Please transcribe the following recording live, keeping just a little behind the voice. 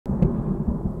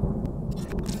Hey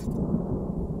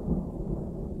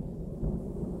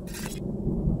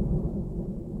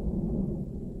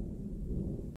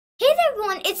there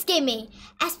everyone, it's KEIMEI.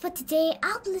 As for today,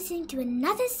 I'll be listening to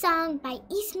another song by KEIMEI.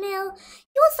 It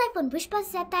was live on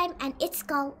Wishbuzz that time and it's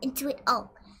called Into It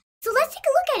All. So let's take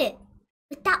a look at it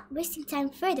without wasting time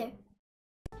further.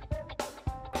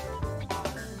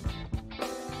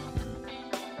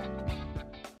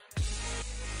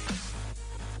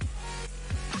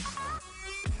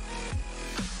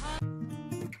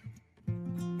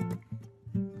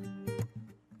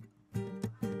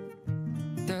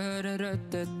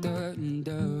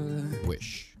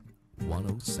 Wish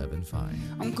 1075.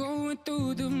 I'm going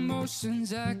through the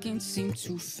motions I can't seem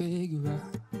to figure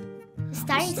out. The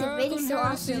starting's already so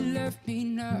awesome. Left me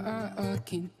now, I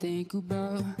can't think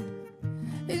about.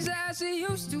 It's as she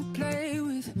used to play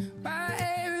with my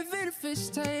hair, even if it's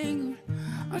tangled.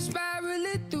 I'm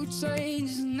spiraling through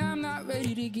changes and I'm not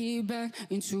ready to get back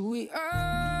into it.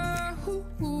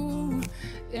 Oh,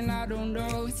 and I don't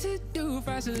know what to do if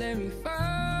I should let me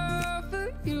fall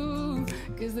for you.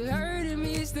 Cause the hurt in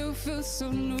me still feels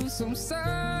so new. So I'm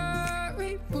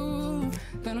sorry, boo,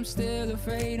 that I'm still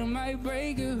afraid I might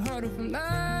break your heart if I'm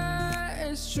not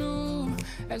as true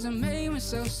as I made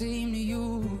myself seem to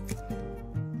you.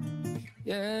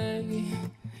 Yeah,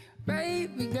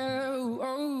 baby girl,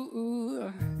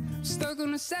 oh, stuck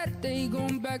on a Saturday,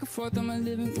 going back and forth on my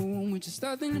living room with just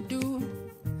nothing to do.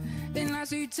 Then I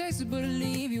see you texting, but I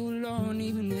leave you alone,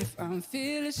 even if I'm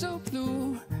feeling so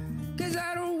blue. Cause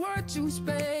I don't want you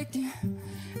expecting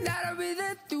that I'll be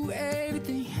there through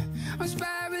everything. I'm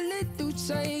spiraling through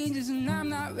changes and I'm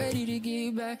not ready to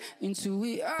get back into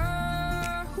it.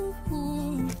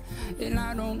 Oh, and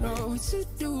I don't know what to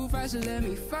do if I should let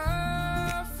me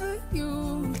fall for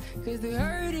you. Cause the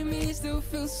hurt in me still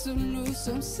feels so new.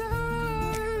 So I'm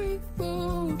sorry,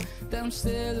 boo, that I'm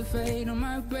still afraid I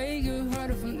might break your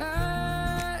heart if I'm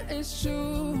not as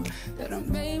true that I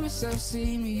made myself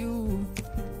seem to you.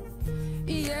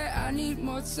 Yeah, I need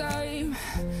more time,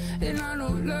 and I know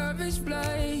love is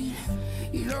blind.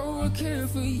 You know I care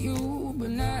for you,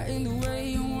 but not in the way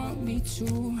you want me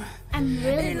to. I'm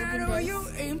really and I know this. You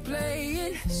ain't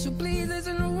playing, so please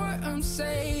listen to what I'm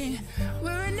saying.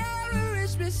 We're an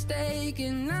average mistake,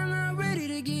 and I'm not ready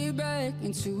to get back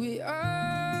into it.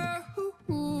 Oh,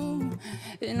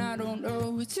 and I don't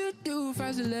know what to do if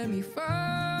I should let me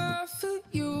fall for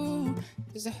you.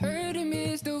 Cause the hurt in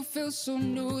me still feels so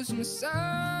new. So I'm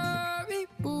sorry,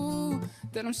 boo,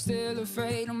 that I'm still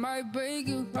afraid I might break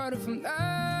your heart if I'm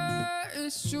not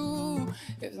as true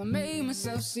if I made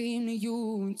myself seem to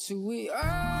you into it.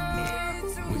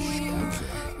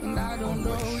 And I don't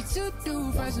know what to do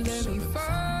if I should let me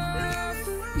fall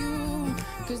for you.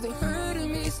 Cause the hurt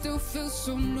in me still feels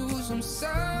so new. So I'm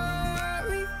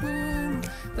sorry, boo,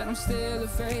 that I'm still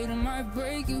afraid I might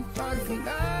break your heart if I'm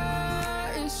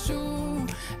not as true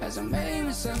as I made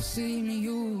myself seem to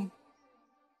you.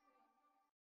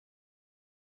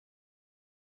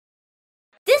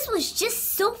 This was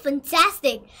just so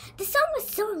fantastic. The song was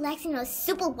so relaxing and was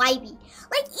super vibey.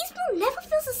 Like, KEIMEI never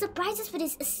fails to surprise us with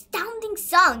his astounding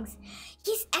songs.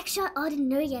 He's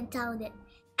extraordinary and talented. And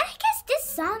I guess this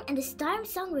song and the Storm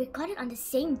song were recorded on the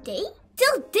same day?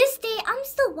 Till this day, I'm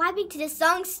still vibing to the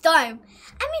song Storm.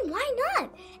 I mean, why not?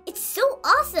 It's so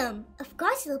awesome. Of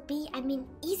course it'll be,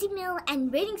 KEIMEI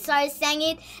and Raining Stars sang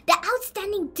it, the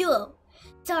outstanding duo.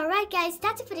 So alright guys,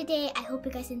 that's it for today. I hope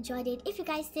you guys enjoyed it. If you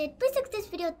guys did, please give this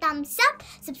video a thumbs up,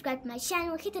 subscribe to my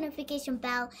channel, hit the notification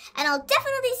bell, and I'll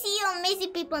definitely see you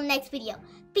amazing people in the next video.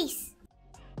 Peace.